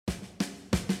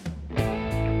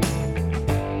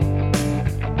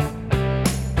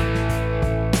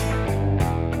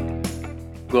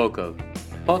Glocal,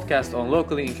 podcast on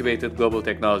locally incubated global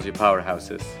technology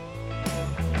powerhouses.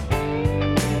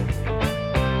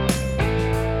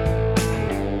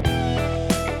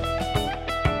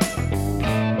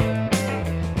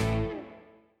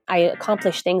 I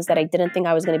accomplished things that I didn't think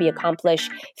I was going to be accomplished,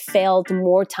 failed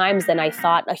more times than I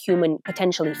thought a human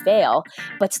potentially fail,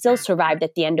 but still survived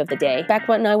at the end of the day. Back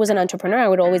when I was an entrepreneur, I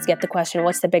would always get the question,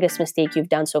 what's the biggest mistake you've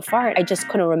done so far? I just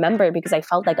couldn't remember because I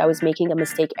felt like I was making a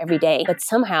mistake every day. But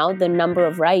somehow the number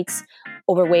of rights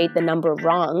overweighed the number of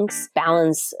wrongs.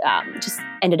 Balance just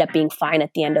ended up being fine at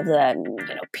the end of the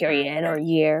period or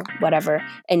year, whatever.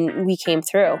 And we came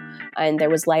through and there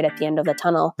was light at the end of the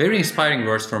tunnel. Very inspiring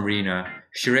words from Rina.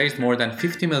 She raised more than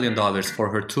 $50 million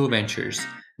for her 2 ventures,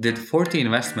 did 40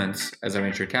 investments as a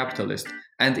venture capitalist,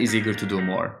 and is eager to do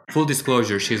more. Full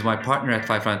disclosure, she's my partner at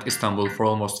 500 Istanbul for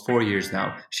almost 4 years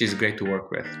now. She's great to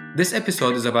work with. This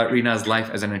episode is about Rina's life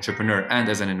as an entrepreneur and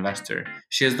as an investor.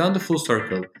 She has done the full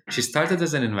circle. She started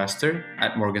as an investor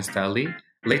at Morgan Stanley,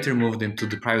 later moved into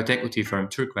the private equity firm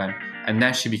Turkven, and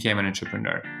then she became an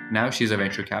entrepreneur. Now she's a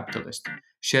venture capitalist.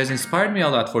 She has inspired me a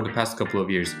lot for the past couple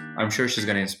of years. I'm sure she's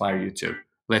going to inspire you too.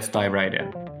 Let's dive right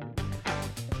in.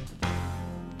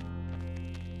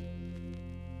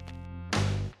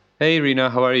 Hey Rina,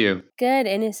 how are you? Good,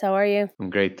 Enes, how are you? I'm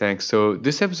great, thanks. So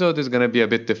this episode is going to be a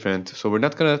bit different. So we're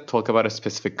not going to talk about a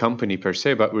specific company per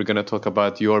se, but we're going to talk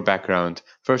about your background,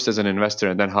 first as an investor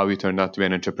and then how you turned out to be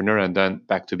an entrepreneur and then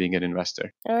back to being an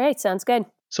investor. All right, sounds good.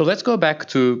 So let's go back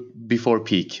to before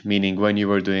peak, meaning when you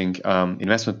were doing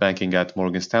investment banking at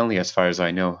Morgan Stanley, as far as I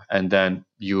know, and then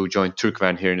you joined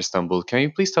Turkven here in Istanbul. Can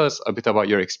you please tell us a bit about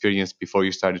your experience before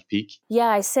you started peak? Yeah,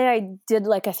 I say I did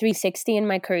like a 360 in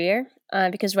my career.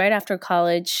 Because right after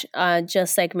college,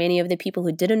 just like many of the people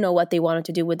who didn't know what they wanted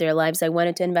to do with their lives, I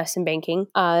wanted to invest in banking.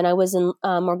 And I was in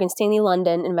Morgan Stanley,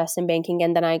 London, invest in banking.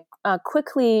 And then I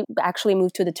quickly actually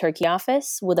moved to the Turkey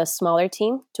office with a smaller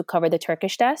team to cover the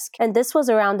Turkish desk. And this was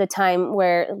around the time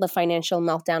where the financial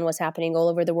meltdown was happening all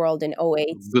over the world in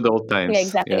 2008. Good old times. Yeah,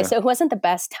 exactly. Yeah. So it wasn't the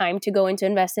best time to go into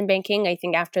invest in banking. I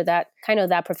think after that,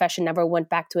 that profession never went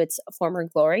back to its former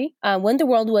glory. When the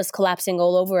world was collapsing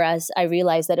all over us, I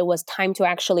realized that it was time to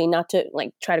actually not to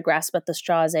try to grasp at the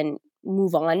straws and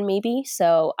move on maybe.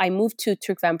 So I moved to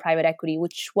Turkven Private Equity,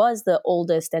 which was the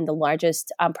oldest and the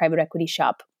largest private equity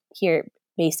shop here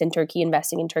based in Turkey,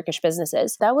 investing in Turkish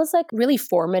businesses. That was really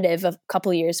formative a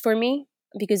couple of years for me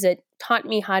because it taught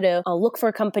me how to look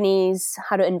for companies,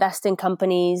 how to invest in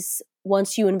companies.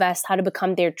 Once you invest, how to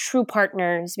become their true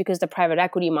partners, because the private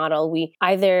equity model, we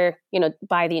either,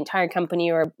 buy the entire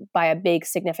company or buy a big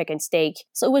significant stake.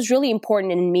 So it was really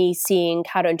important in me seeing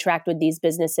how to interact with these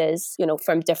businesses,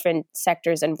 from different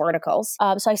sectors and verticals.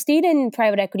 So I stayed in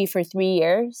private equity for 3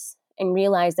 years and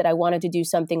realized that I wanted to do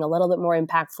something a little bit more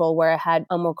impactful where I had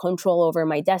more control over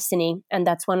my destiny. And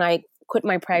that's when I quit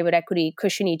my private equity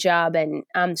cushiony job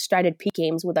and started Peak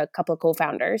Games with a couple of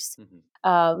co-founders. Mm-hmm.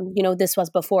 This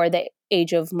was before the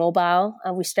age of mobile.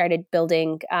 We started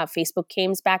building Facebook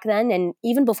games back then. And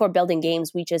even before building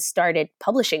games, we just started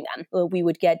publishing them. We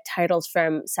would get titles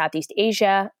from Southeast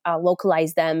Asia,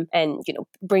 localize them, and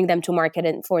bring them to market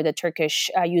and for the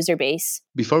Turkish user base.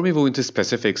 Before we move into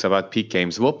specifics about Peak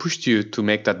Games, what pushed you to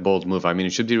make that bold move? I mean,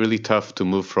 it should be really tough to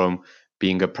move from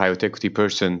being a private equity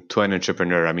person to an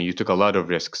entrepreneur. I mean, you took a lot of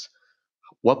risks.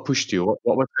 What pushed you?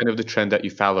 What was kind of the trend that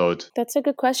you followed? That's a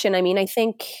good question. I mean, I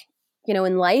think,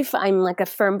 in life, I'm a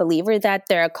firm believer that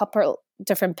there are a couple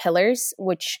different pillars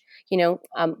which,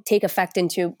 take effect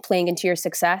into playing into your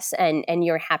success and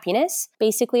your happiness,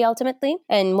 basically, ultimately.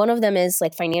 And one of them is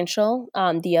financial.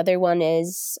 The other one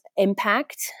is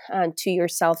impact to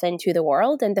yourself and to the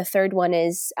world. And the third one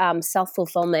is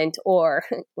self-fulfillment or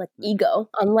ego.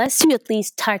 Unless you at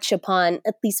least touch upon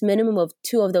at least minimum of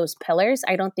 2 of those pillars,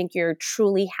 I don't think you're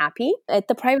truly happy. At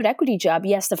the private equity job,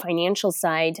 yes, the financial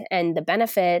side and the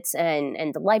benefits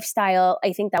and the lifestyle,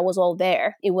 I think that was all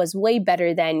there. It was way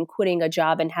better than quitting a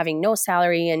job and having no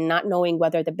salary and not knowing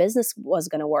whether the business was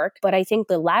going to work. But I think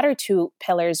the latter 2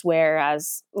 pillars,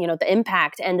 whereas, the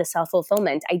impact and the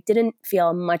self-fulfillment, I didn't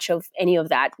feel much of any of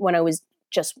that when I was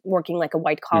just working like a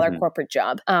white collar corporate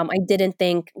job. I didn't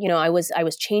think, I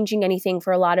was changing anything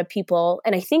for a lot of people.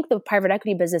 And I think the private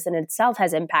equity business in itself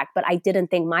has impact, but I didn't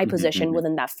think my position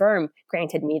within that firm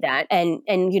granted me that. And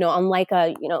unlike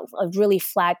a really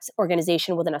flat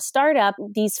organization within a startup,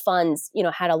 these funds,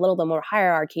 had a little bit more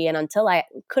hierarchy. And until I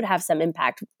could have some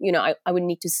impact, I would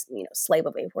need to, slave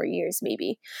away for years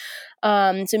maybe.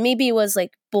 So maybe it was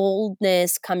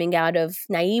boldness coming out of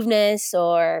naiveness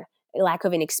or lack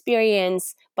of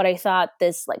inexperience. But I thought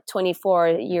this like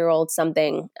 24-year-old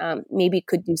something maybe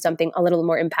could do something a little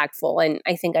more impactful. And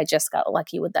I think I just got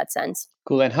lucky with that sense.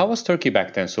 Cool. And how was Turkey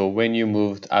back then? So when you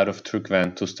moved out of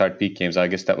Turkven to start Peak Games, I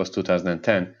guess that was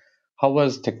 2010. How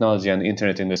was technology and the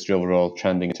internet industry overall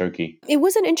trending in Turkey? It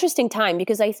was an interesting time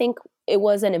because I think it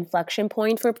was an inflection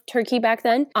point for Turkey back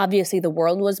then. Obviously, the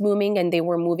world was booming and they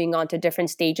were moving on to different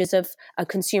stages of a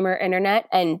consumer internet.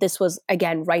 And this was,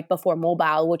 again, right before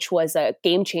mobile, which was a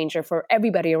game changer for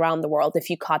everybody around the world if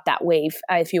you caught that wave,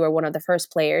 if you were one of the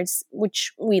first players,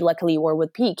 which we luckily were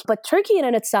with Peak. But Turkey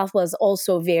in itself was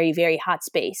also very, very hot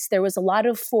space. There was a lot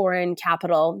of foreign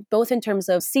capital, both in terms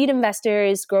of seed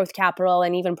investors, growth capital,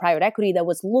 and even private equity that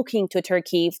was looking to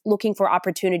Turkey, looking for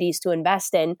opportunities to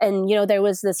invest in. And, there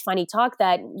was this funny talk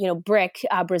that, BRIC,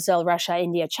 Brazil, Russia,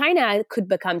 India, China could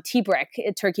become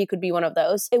T-BRIC. Turkey could be one of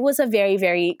those. It was a very,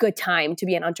 very good time to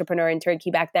be an entrepreneur in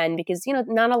Turkey back then because,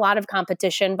 not a lot of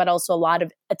competition, but also a lot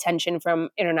of attention from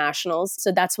internationals.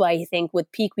 So that's why I think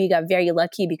with Peak, we got very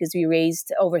lucky because we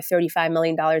raised over $35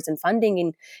 million in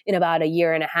funding in about a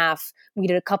year and a half. We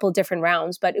did a couple different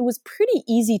rounds, but it was pretty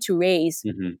easy to raise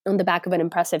on the back of an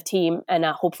impressive team and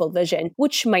a hopeful vision,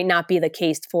 which might not be the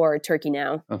case for Turkey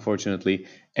now. Unfortunately.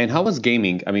 And how was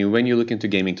gaming? I mean, when you look into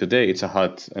gaming today, it's a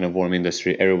hot and a warm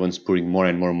industry. Everyone's putting more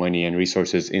and more money and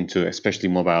resources into especially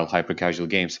mobile, hyper-casual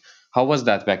games. How was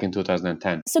that back in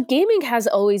 2010? So gaming has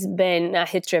always been a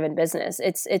hit-driven business.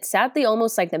 It's sadly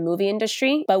almost like the movie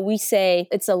industry, but we say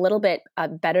it's a little bit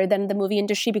better than the movie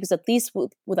industry because at least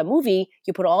with a movie,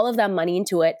 you put all of that money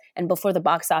into it, and before the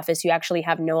box office, you actually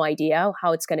have no idea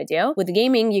how it's going to do. With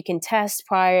gaming, you can test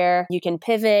prior, you can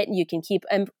pivot, you can keep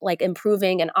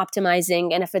improving and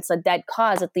optimizing, and if it's a dead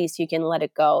cause, at least you can let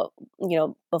it go,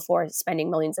 before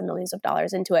spending millions and millions of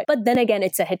dollars into it. But then again,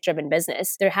 it's a hit-driven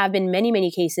business. There have been many,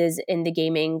 many cases in the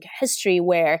gaming history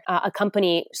where a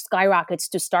company skyrockets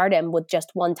to stardom with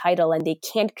just one title and they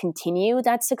can't continue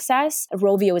that success.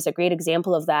 Rovio is a great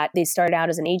example of that. They started out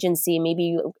as an agency.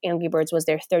 Maybe Angry Birds was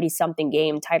their 30-something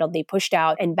game title they pushed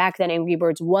out. And back then, Angry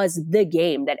Birds was the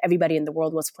game that everybody in the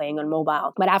world was playing on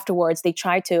mobile. But afterwards, they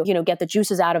tried to, get the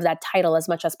juices out of that title as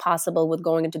much as possible with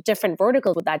going into different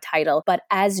verticals with that title. But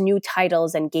as new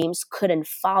titles and games couldn't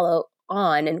follow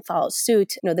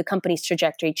suit, the company's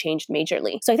trajectory changed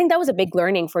majorly. So I think that was a big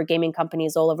learning for gaming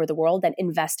companies all over the world and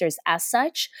investors as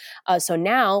such. So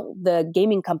now the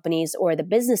gaming companies or the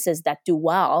businesses that do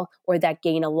well or that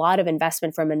gain a lot of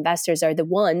investment from investors are the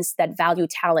ones that value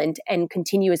talent and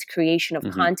continuous creation of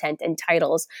content and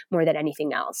titles more than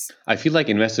anything else. I feel like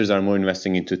investors are more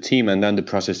investing into team and then the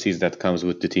processes that comes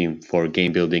with the team for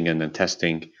game building and then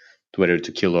testing whether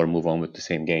to kill or move on with the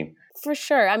same game. For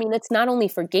sure. I mean, it's not only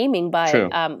for gaming, but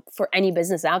for any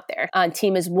business out there.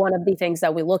 Team is one of the things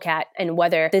that we look at, and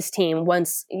whether this team,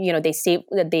 once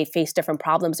they face different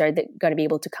problems, are they going to be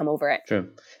able to come over it. True.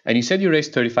 And you said you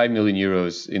raised 35 million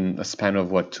euros in a span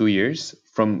of 2 years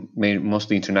from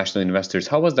mostly international investors.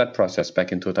 How was that process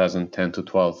back in 2010 to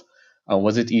 12?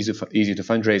 Was it easy to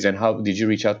fundraise, and how did you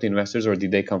reach out to investors, or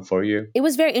did they come for you? It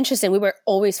was very interesting. We were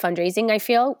always fundraising. I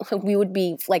feel we would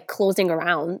be like closing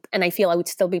around, and I feel I would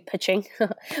still be pitching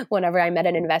whenever I met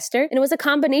an investor. And it was a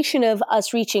combination of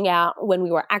us reaching out when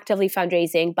we were actively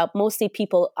fundraising, but mostly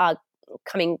people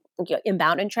coming,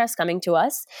 inbound interest coming to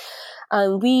us.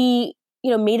 We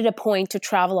made it a point to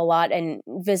travel a lot and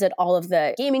visit all of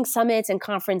the gaming summits and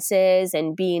conferences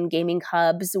and be in gaming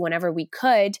hubs whenever we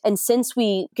could. And since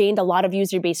we gained a lot of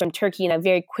user base from Turkey in a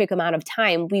very quick amount of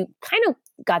time, we kind of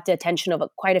got the attention of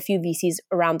quite a few VCs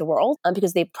around the world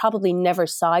because they probably never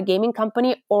saw a gaming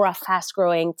company or a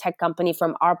fast-growing tech company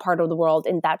from our part of the world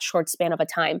in that short span of a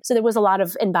time. So there was a lot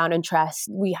of inbound interest.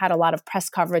 We had a lot of press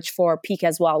coverage for Peak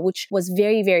as well, which was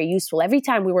very, very useful. Every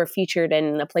time we were featured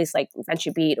in a place like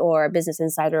VentureBeat or Business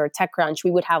Insider or TechCrunch, we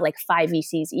would have like 5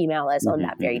 VCs email us on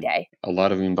that very day. A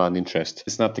lot of inbound interest.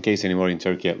 It's not the case anymore in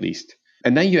Turkey, at least.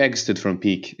 And then you exited from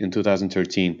Peak in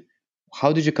 2013.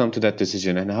 How did you come to that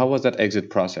decision, and how was that exit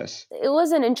process? It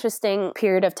was an interesting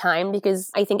period of time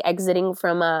because I think exiting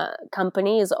from a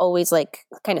company is always like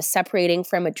kind of separating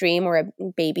from a dream or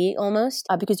a baby almost,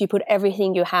 because you put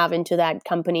everything you have into that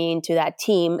company, into that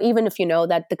team, even if you know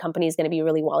that the company is going to be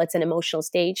really well. It's an emotional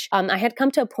stage. I had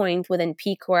come to a point within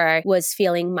Peak where I was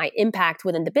feeling my impact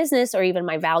within the business or even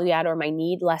my value add or my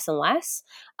need less and less.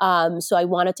 So I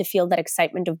wanted to feel that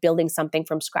excitement of building something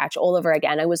from scratch all over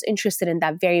again. I was interested in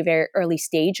that very, very early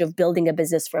stage of building a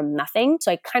business from nothing.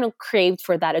 So I kind of craved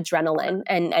for that adrenaline.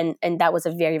 And that was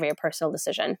a very, very personal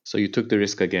decision. So you took the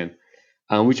risk again.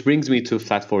 Which brings me to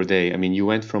Flat 4 Day. I mean, you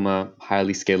went from a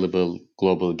highly scalable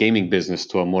global gaming business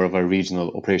to a more of a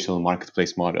regional operational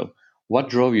marketplace model. What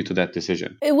drove you to that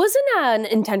decision? It wasn't an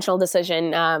intentional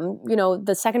decision.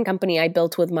 The second company I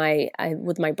built with my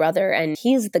brother, and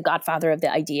he's the godfather of the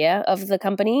idea of the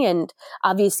company. And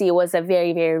obviously, it was a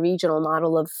very, very regional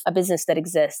model of a business that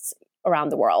exists around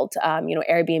the world.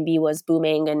 Airbnb was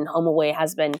booming, and HomeAway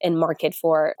has been in market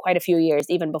for quite a few years,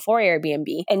 even before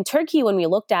Airbnb. And Turkey, when we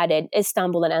looked at it,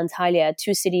 Istanbul and Antalya,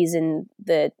 two cities in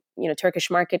the Turkish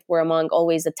market, were among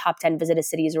always the top 10 visited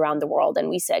cities around the world. And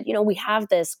we said, we have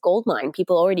this gold mine.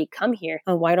 People already come here.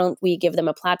 Why don't we give them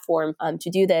a platform to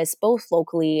do this both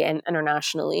locally and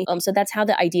internationally? So that's how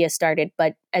the idea started.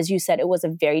 But as you said, it was a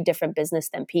very different business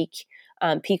than Peak.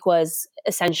 Peak was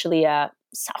essentially a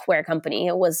software company.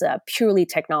 It was a purely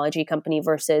technology company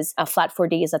versus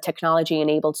Flat4D is a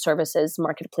technology-enabled services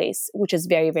marketplace, which is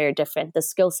very, very different. The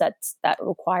skill sets that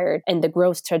required and the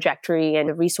growth trajectory and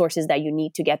the resources that you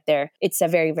need to get there, it's a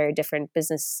very, very different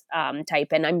business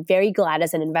type. And I'm very glad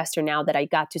as an investor now that I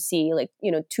got to see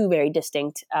two very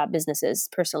distinct businesses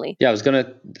personally. Yeah, I was going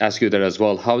to ask you that as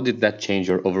well. How did that change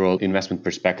your overall investment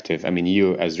perspective? I mean,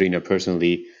 you as Rina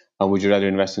personally, would you rather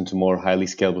invest into more highly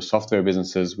scalable software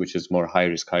businesses, which is more high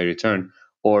risk, high return,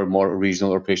 or more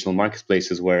regional operational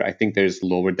marketplaces where I think there's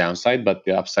lower downside, but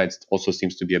the upside also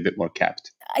seems to be a bit more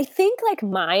capped? I think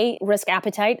my risk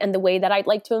appetite and the way that I'd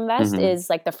like to invest is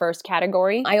the first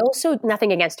category. I also,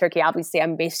 nothing against Turkey, obviously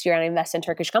I'm based here and I invest in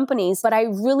Turkish companies, but I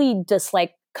really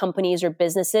dislike companies or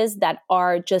businesses that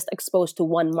are just exposed to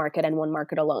one market and one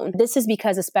market alone. This is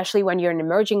because, especially when you're in an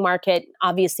emerging market,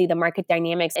 obviously the market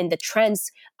dynamics and the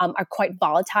trends are quite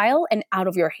volatile and out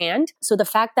of your hand. So the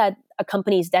fact that a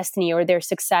company's destiny or their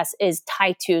success is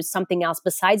tied to something else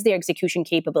besides their execution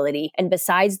capability and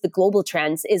besides the global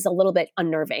trends is a little bit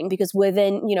unnerving, because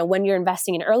when you're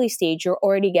investing in early stage, you're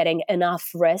already getting enough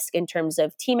risk in terms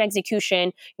of team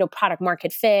execution, product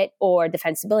market fit or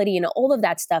defensibility, all of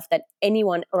that stuff that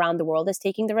anyone around the world is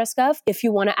taking the risk of. If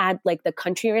you want to add the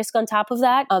country risk on top of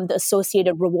that, the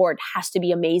associated reward has to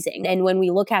be amazing. And when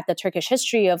we look at the Turkish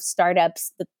history of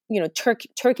startups,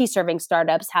 Turkey serving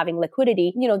startups having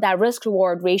liquidity, that risk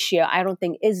reward ratio, I don't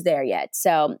think is there yet.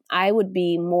 So I would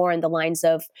be more in the lines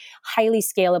of highly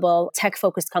scalable tech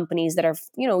focused companies that are,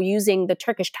 using the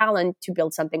Turkish talent to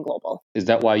build something global. Is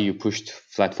that why you pushed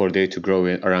Flat4Day to grow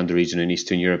around the region in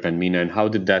Eastern Europe and MENA? And how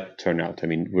did that turn out? I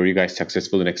mean, were you guys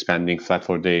successful in expanding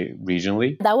Flat4Day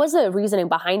regionally? That was the reasoning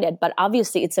behind it. But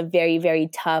obviously, it's a very, very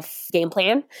tough game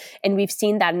plan. And we've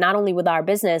seen that not only with our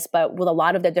business, but with a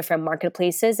lot of the different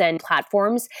marketplaces and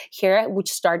platforms here,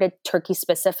 which started Turkey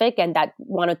specific and that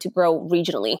wanted to grow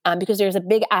regionally. Because there's a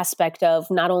big aspect of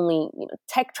not only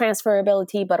tech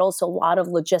transferability, but also a lot of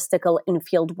logistical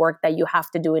in-field work that you have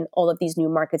to do in all of these new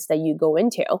markets that you go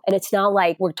into. And it's not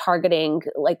like we're targeting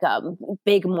a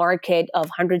big market of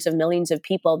hundreds of millions of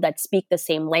people that speak the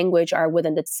same language, are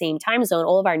within the same time zone,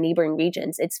 all of our neighboring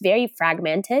regions. It's very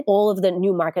fragmented. All of the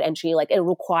new market entry, it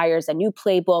requires a new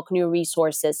playbook, new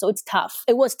resources. So it's tough.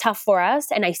 It was tough for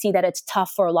us. And I see that it's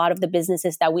tough for a lot of the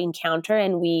businesses that we encounter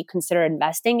and we consider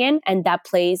investing in. And that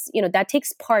that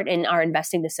takes part in our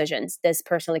investing decisions, this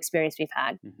personal experience we've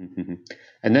had. Mm-hmm.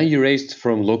 And then you raised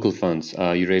from local funds.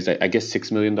 You raised, I guess,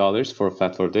 $6 million for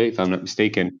Flat4Day, if I'm not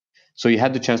mistaken. So you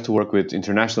had the chance to work with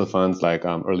international funds like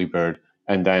Early Bird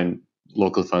and then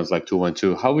local funds like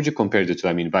 212. How would you compare the two?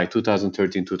 I mean, by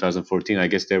 2013, 2014, I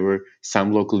guess there were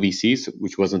some local VCs,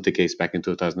 which wasn't the case back in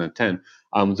 2010.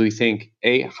 Do you think,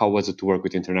 A, how was it to work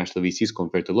with international VCs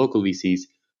compared to local VCs?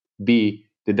 B,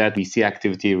 did that VC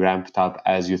activity ramped up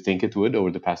as you think it would over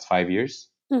the past 5 years?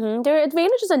 Mm-hmm. There are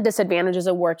advantages and disadvantages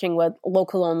of working with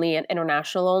local only and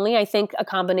international only. I think a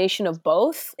combination of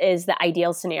both is the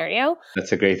ideal scenario.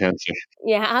 That's a great answer.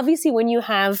 Yeah, obviously, when you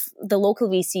have the local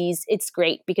VCs, it's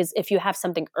great because if you have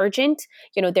something urgent,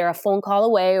 they're a phone call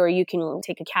away, or you can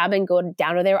take a cab and go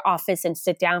down to their office and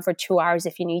sit down for 2 hours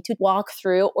if you need to walk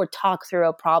through or talk through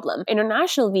a problem.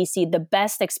 International VC, the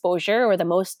best exposure or the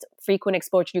most frequent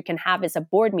exposure you can have is a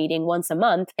board meeting once a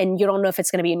month. And you don't know if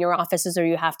it's going to be in your offices or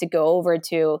you have to go over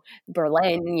to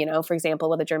Berlin, for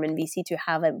example, with a German VC to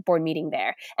have a board meeting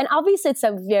there. And obviously, it's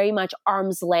a very much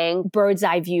arm's length, bird's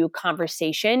eye view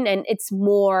conversation. And it's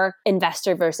more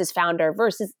investor versus founder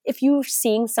versus if you're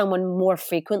seeing someone more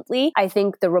frequently, I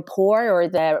think the rapport or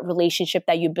the relationship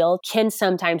that you build can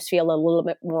sometimes feel a little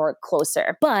bit more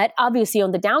closer. But obviously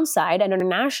on the downside, an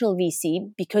international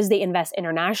VC, because they invest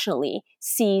internationally,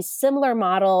 sees similar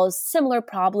models, similar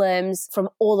problems from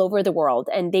all over the world.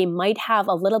 And they might have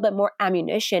a little bit more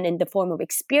ammunition in the form of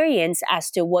experience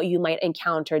as to what you might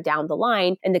encounter down the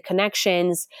line. And the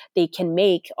connections they can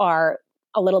make are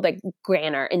a little bit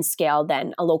grander in scale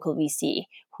than a local VC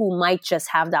who might just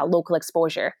have that local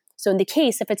exposure. So in the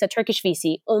case, if it's a Turkish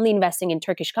VC only investing in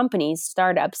Turkish companies,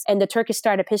 startups, and the Turkish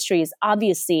startup history is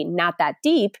obviously not that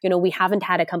deep, we haven't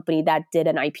had a company that did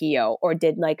an IPO or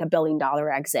did like $1 billion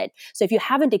exit. So if you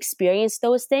haven't experienced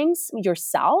those things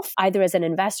yourself, either as an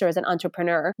investor, as an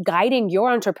entrepreneur, guiding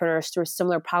your entrepreneurs through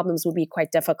similar problems would be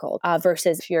quite difficult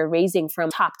versus if you're raising from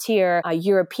top tier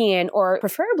European or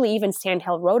preferably even Sand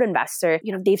Hill Road investor,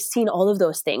 they've seen all of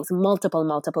those things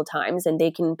multiple times and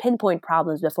they can pinpoint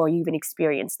problems before you even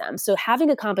experience them. So having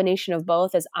a combination of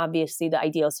both is obviously the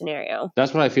ideal scenario.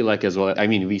 That's what I feel like as well. I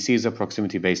mean, VC is a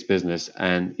proximity-based business,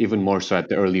 and even more so at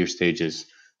the earlier stages.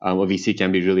 A VC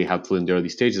can be really helpful in the early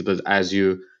stages, but as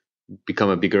you become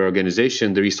a bigger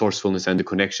organization, the resourcefulness and the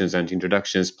connections and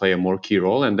introductions play a more key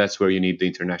role, and that's where you need the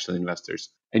international investors.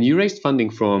 And you raised funding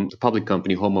from the public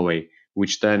company HomeAway,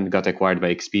 which then got acquired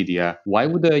by Expedia. Why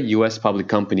would a US public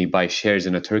company buy shares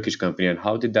in a Turkish company, and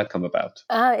how did that come about?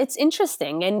 It's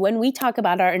interesting. And when we talk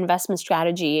about our investment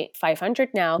strategy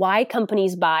 500 now, why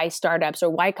companies buy startups or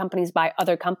why companies buy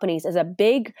other companies is a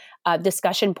big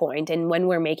discussion point. And when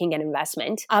we're making an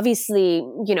investment, obviously,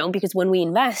 because when we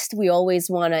invest, we always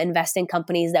want to invest in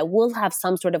companies that will have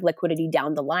some sort of liquidity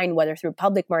down the line, whether through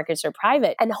public markets or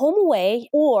private. And HomeAway,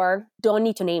 or don't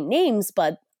need to name names,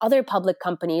 but other public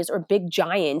companies or big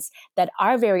giants that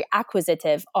are very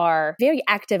acquisitive are very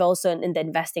active also in the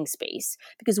investing space.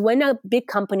 Because when a big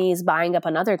company is buying up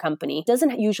another company, it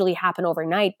doesn't usually happen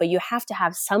overnight, but you have to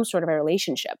have some sort of a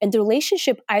relationship. And the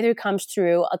relationship either comes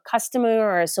through a customer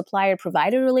or a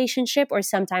supplier-provider relationship or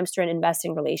sometimes through an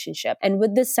investing relationship. And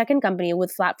with this second company,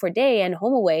 with Flap for Day and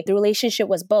HomeAway, the relationship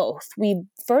was both. We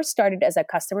first started as a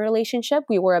customer relationship.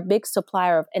 We were a big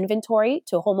supplier of inventory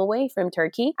to HomeAway from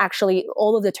Turkey. Actually,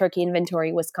 all of the Turkey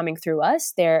inventory was coming through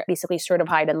us. They're basically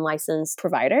certified and licensed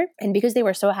provider. And because they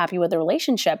were so happy with the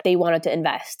relationship, they wanted to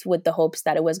invest with the hopes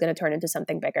that it was going to turn into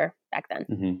something bigger back then.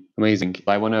 Mm-hmm. Amazing.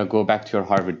 I want to go back to your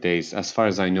Harvard days. As far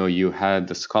as I know, you had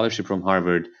the scholarship from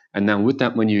Harvard. And then with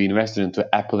that money, you invested into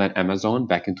Apple and Amazon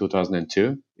back in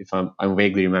 2002. If I'm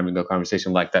vaguely remembering a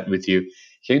conversation like that with you.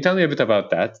 Can you tell me a bit about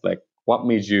that? Like, what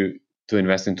made you to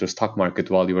invest into a stock market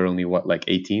while you were only,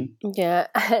 18? Yeah,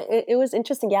 it was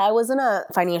interesting. Yeah, I was in a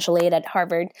financial aid at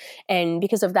Harvard. And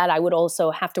because of that, I would also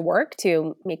have to work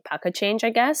to make pocket change, I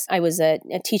guess. I was a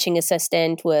teaching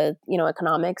assistant with,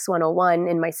 economics 101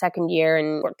 in my second year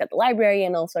and worked at the library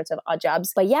and all sorts of odd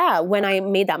jobs. But yeah, when I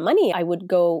made that money, I would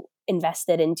go invest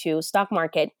it into stock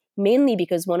market. Mainly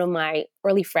because one of my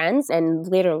early friends and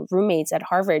later roommates at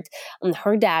Harvard,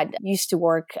 her dad used to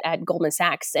work at Goldman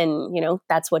Sachs. And,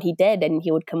 that's what he did. And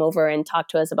he would come over and talk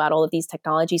to us about all of these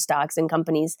technology stocks and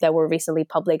companies that were recently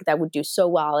public that would do so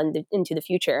well into the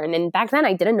future. And then back then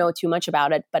I didn't know too much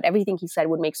about it, but everything he said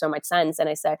would make so much sense. And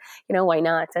I said, why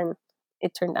not? And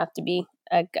it turned out to be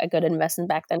a good investment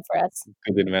back then for us.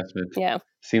 Good investment. Yeah.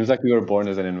 Seems like you were born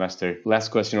as an investor. Last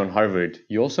question on Harvard.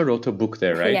 You also wrote a book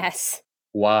there, right? Yes.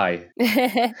 Why?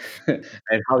 And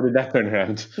how did that turn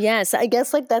around? Yes, I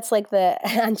guess that's the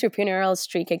entrepreneurial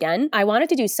streak again. I wanted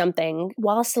to do something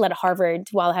while still at Harvard,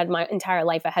 while I had my entire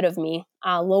life ahead of me,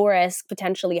 low risk,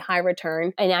 potentially high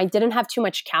return. And I didn't have too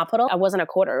much capital. I wasn't a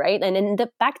coder, right? And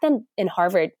back then in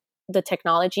Harvard, the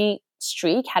technology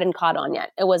streak hadn't caught on yet.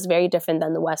 It was very different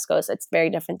than the West Coast. It's very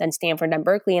different than Stanford and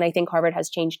Berkeley. And I think Harvard has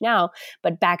changed now.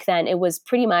 But back then it was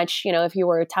pretty much, if you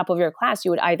were top of your class, you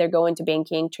would either go into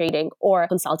banking, trading, or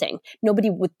consulting.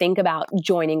 Nobody would think about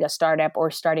joining a startup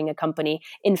or starting a company.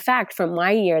 In fact, from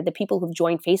my year, the people who've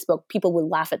joined Facebook, people would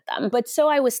laugh at them. But so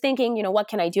I was thinking, what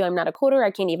can I do? I'm not a coder. I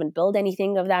can't even build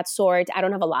anything of that sort. I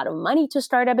don't have a lot of money to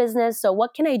start a business. So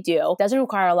what can I do? Doesn't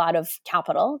require a lot of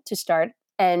capital to start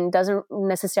and doesn't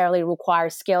necessarily require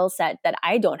skill set that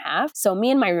I don't have. So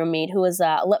me and my roommate, who was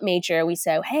a lit major, we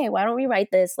said, hey, why don't we write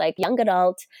this young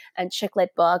adult and chick lit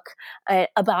book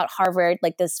about Harvard,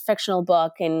 this fictional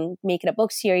book, and make it a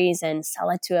book series and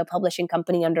sell it to a publishing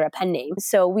company under a pen name.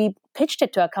 So we pitched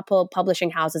it to a couple of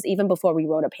publishing houses even before we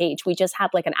wrote a page. We just had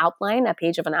an outline, a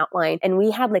page of an outline, and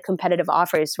we had competitive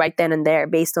offers right then and there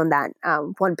based on that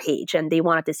one page, and they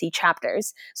wanted to see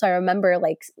chapters. So I remember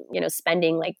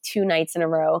spending 2 nights in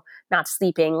a row, not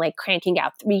sleeping, cranking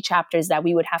out 3 chapters that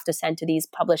we would have to send to these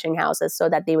publishing houses so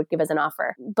that they would give us an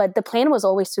offer. But the plan was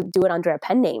always to do it under a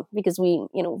pen name because we,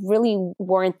 really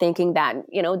weren't thinking that,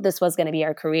 this was going to be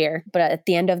our career. But at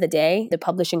the end of the day, the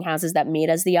publishing houses that made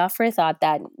us the offer thought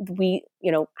that we,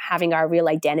 having our real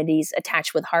identities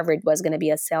attached with Harvard was going to be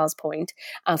a sales point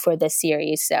for this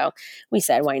series. So we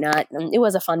said, why not? And it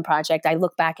was a fun project. I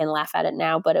look back and laugh at it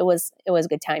now, but it was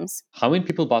good times. How many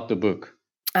people bought the book?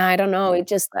 I don't know. It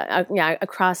just, yeah,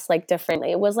 across like different,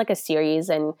 it was like a series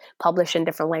and published in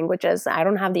different languages. I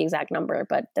don't have the exact number,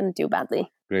 but didn't do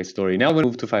badly. Great story. Now we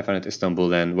move to 500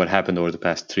 Istanbul and what happened over the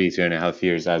past 3.5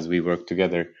 years as we worked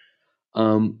together.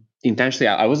 Intentionally,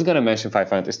 I wasn't going to mention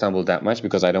 500 Istanbul that much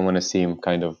because I don't want to seem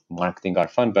kind of marketing our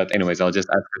fund. But anyways, I'll just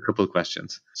ask a couple of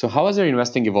questions. So how has your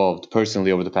investing evolved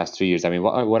personally over the past 3 years? I mean,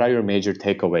 what are your major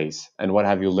takeaways and what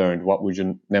have you learned? What would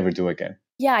you never do again?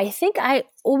 Yeah, I think I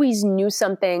always knew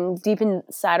something deep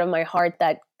inside of my heart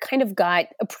that kind of got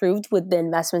approved with the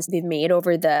investments they've made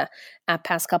over the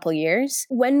past couple of years.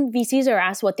 When VCs are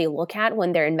asked what they look at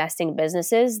when they're investing in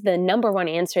businesses, the number one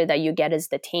answer that you get is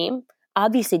the team.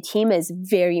 Obviously, team is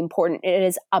very important. It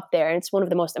is up there, and it's one of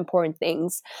the most important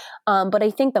things. But I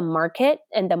think the market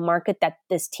and the market that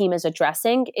this team is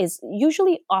addressing is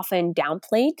usually often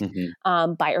downplayed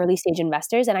by early stage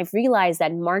investors. And I've realized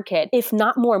that market, if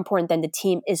not more important than the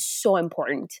team, is so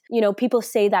important. You know, people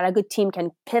say that a good team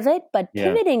can pivot, but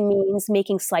pivoting means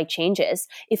making slight changes.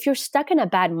 If you're stuck in a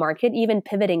bad market, even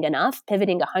pivoting enough,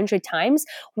 pivoting 100 times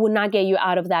will not get you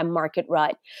out of that market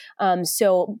rut.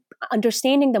 So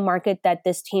understanding the market that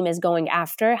this team is going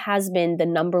after has been the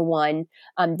number one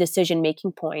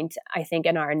decision-making point, I think,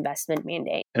 in our investment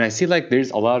mandate. And I see like there's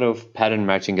a lot of pattern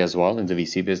matching as well in the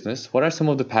VC business. What are some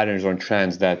of the patterns or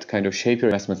trends that kind of shape your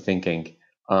investment thinking?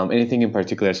 Anything in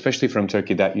particular, especially from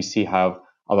Turkey, that you see how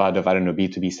a lot of, I don't know,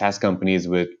 B2B SaaS companies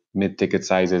with mid-ticket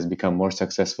sizes become more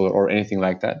successful or anything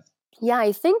like that? Yeah,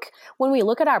 I think when we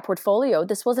look at our portfolio,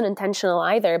 this wasn't intentional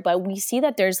either, but we see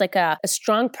that there's like a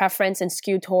strong preference and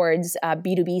skew towards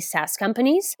B2B SaaS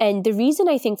companies. And the reason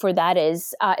I think for that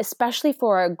is, especially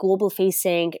for global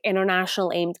facing,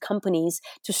 international aimed companies,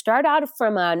 to start out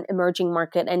from an emerging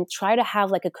market and try to have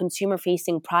like a consumer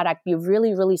facing product be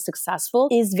really, really successful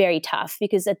is very tough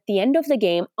because at the end of the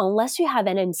game, unless you have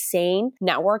an insane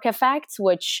network effect,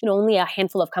 which only a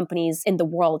handful of companies in the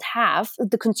world have,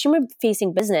 the consumer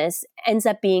facing business ends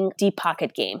up being deep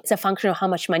pocket game. It's a function of how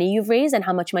much money you've raised and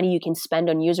how much money you can spend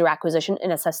on user acquisition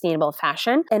in a sustainable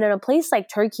fashion. And in a place like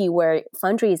Turkey where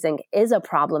fundraising is a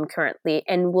problem currently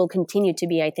and will continue to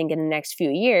be, I think, in the next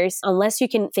few years, unless you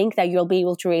can think that you'll be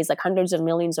able to raise like hundreds of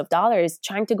millions of dollars,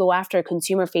 trying to go after a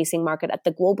consumer facing market at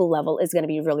the global level is going to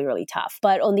be really, really tough.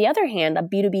 But on the other hand, a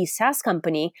B2B SaaS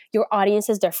company, your audience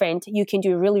is different. You can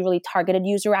do really, really targeted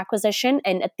user acquisition.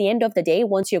 And at the end of the day,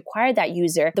 once you acquire that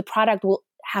user, the product will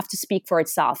have to speak for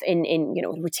itself in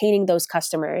retaining those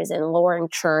customers and lowering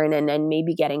churn and then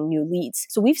maybe getting new leads.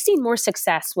 So we've seen more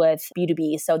success with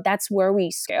B2B. So that's where we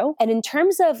go. And in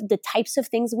terms of the types of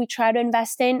things we try to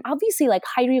invest in, obviously like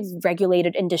highly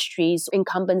regulated industries,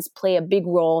 incumbents play a big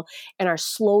role and are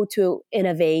slow to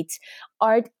innovate,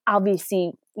 are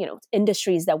obviously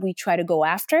industries that we try to go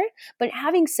after. But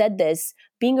having said this,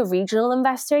 being a regional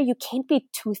investor, you can't be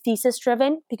too thesis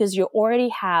driven because you already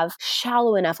have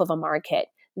shallow enough of a market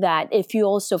that if you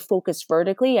also focus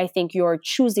vertically, I think your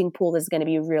choosing pool is going to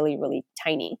be really, really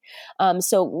tiny.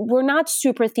 So we're not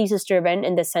super thesis driven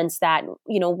in the sense that,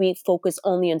 we focus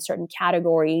only on certain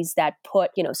categories that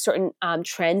put, certain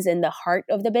trends in the heart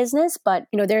of the business. But,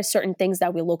 there are certain things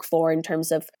that we look for in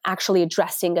terms of actually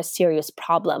addressing a serious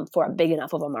problem for a big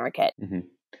enough of a market. Mm-hmm.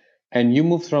 And you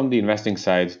moved from the investing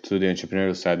side to the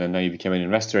entrepreneurial side, and now you became an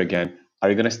investor again. Are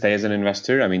you going to stay as an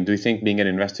investor? I mean, do you think being an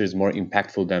investor is more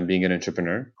impactful than being an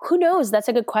entrepreneur? Who knows? That's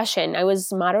a good question. I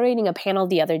was moderating a panel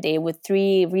the other day with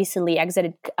 3 recently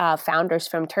exited founders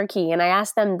from Turkey, and I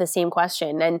asked them the same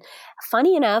question. And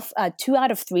funny enough, 2 out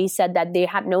of 3 said that they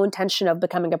had no intention of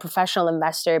becoming a professional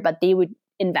investor, but they would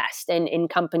invest in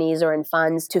companies or in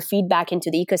funds to feed back into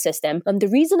the ecosystem. The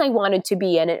reason I wanted to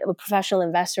be a professional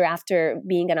investor after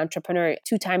being an entrepreneur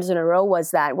 2 times in a row was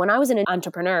that when I was an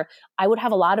entrepreneur, I would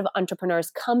have a lot of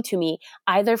entrepreneurs come to me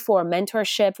either for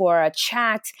mentorship, for a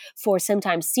chat, for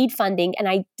sometimes seed funding, and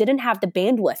I didn't have the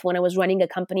bandwidth when I was running a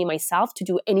company myself to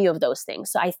do any of those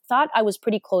things. So I thought I was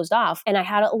pretty closed off, and I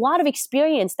had a lot of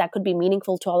experience that could be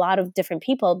meaningful to a lot of different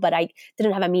people, but I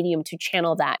didn't have a medium to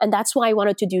channel that. And that's why I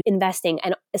wanted to do investing,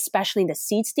 and especially in the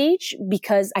seed stage,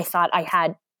 because I thought I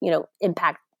had,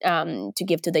 impact to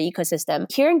give to the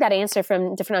ecosystem. Hearing that answer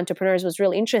from different entrepreneurs was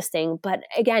really interesting. But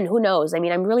again, who knows? I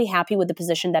mean, I'm really happy with the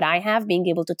position that I have, being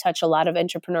able to touch a lot of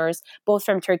entrepreneurs, both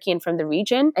from Turkey and from the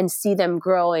region, and see them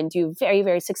grow and do very,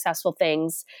 very successful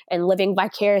things and living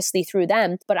vicariously through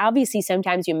them. But obviously,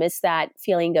 sometimes you miss that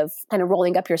feeling of kind of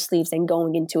rolling up your sleeves and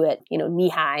going into it, knee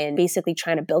high and basically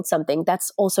trying to build something.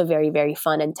 That's also very, very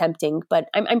fun and tempting. But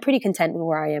I'm pretty content with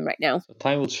where I am right now. So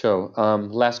time will show.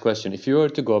 Last question. If you were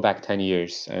to go back 10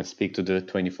 years and speak to the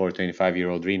 24,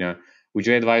 25-year-old Rina, would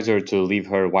you advise her to leave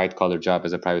her white-collar job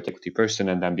as a private equity person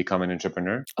and then become an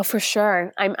entrepreneur? Oh, for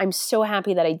sure. I'm so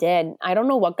happy that I did. I don't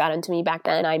know what got into me back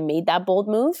then. I made that bold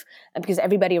move because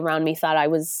everybody around me thought I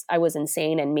was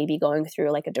insane and maybe going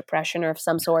through like a depression or of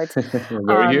some sort.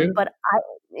 Were you? But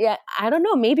I don't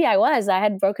know. Maybe I was. I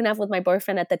had broken up with my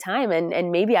boyfriend at the time,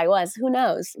 and maybe I was. Who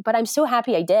knows? But I'm so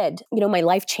happy I did. My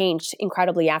life changed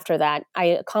incredibly after that. I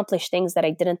accomplished things that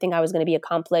I didn't think I was going to be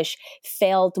accomplished,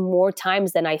 failed more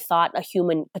times than I thought a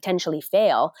human potentially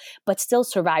fail, but still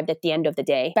survived at the end of the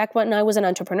day. Back when I was an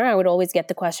entrepreneur, I would always get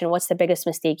the question, what's the biggest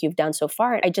mistake you've done so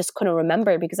far? I just couldn't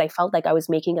remember because I felt like I was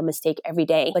making a mistake every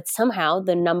day. But somehow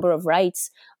the number of rights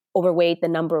overweight the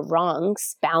number of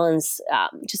wrongs, balance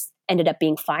just ended up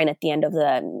being fine at the end of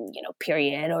the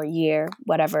period or year,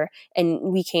 whatever. And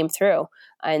we came through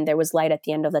and there was light at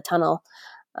the end of the tunnel.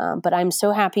 But I'm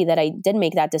so happy that I did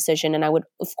make that decision. And I would,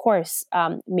 of course,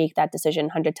 make that decision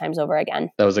 100 times over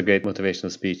again. That was a great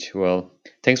motivational speech. Well,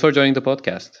 thanks for joining the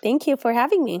podcast. Thank you for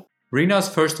having me. Rina's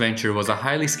first venture was a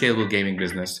highly scalable gaming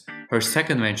business. Her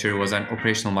second venture was an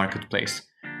operational marketplace.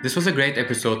 This was a great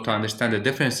episode to understand the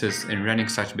differences in running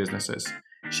such businesses.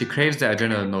 She craves the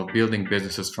adrenaline of building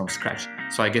businesses from scratch,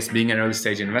 so I guess being an early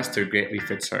stage investor greatly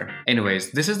fits her.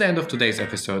 Anyways, this is the end of today's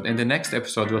episode. In the next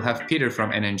episode, we'll have Peter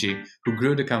from NNG, who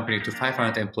grew the company to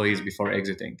 500 employees before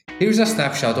exiting. Here's a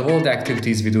snapshot of all the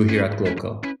activities we do here at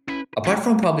Glocal. Apart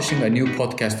from publishing a new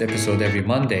podcast episode every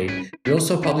Monday, we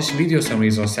also publish video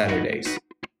summaries on Saturdays.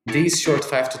 These short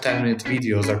 5 to 10 minute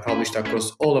videos are published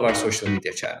across all of our social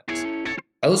media channels.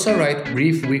 I also write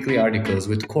brief weekly articles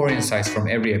with core insights from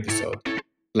every episode.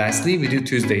 Lastly, we do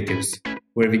Tuesday Tips,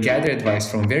 where we gather advice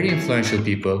from very influential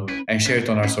people and share it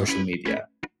on our social media.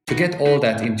 To get all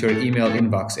that into your email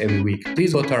inbox every week,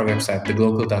 please go to our website,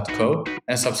 theglocal.co,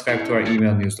 and subscribe to our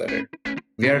email newsletter.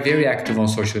 We are very active on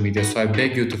social media, so I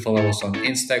beg you to follow us on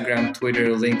Instagram, Twitter,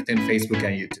 LinkedIn, Facebook,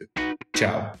 and YouTube.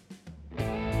 Ciao.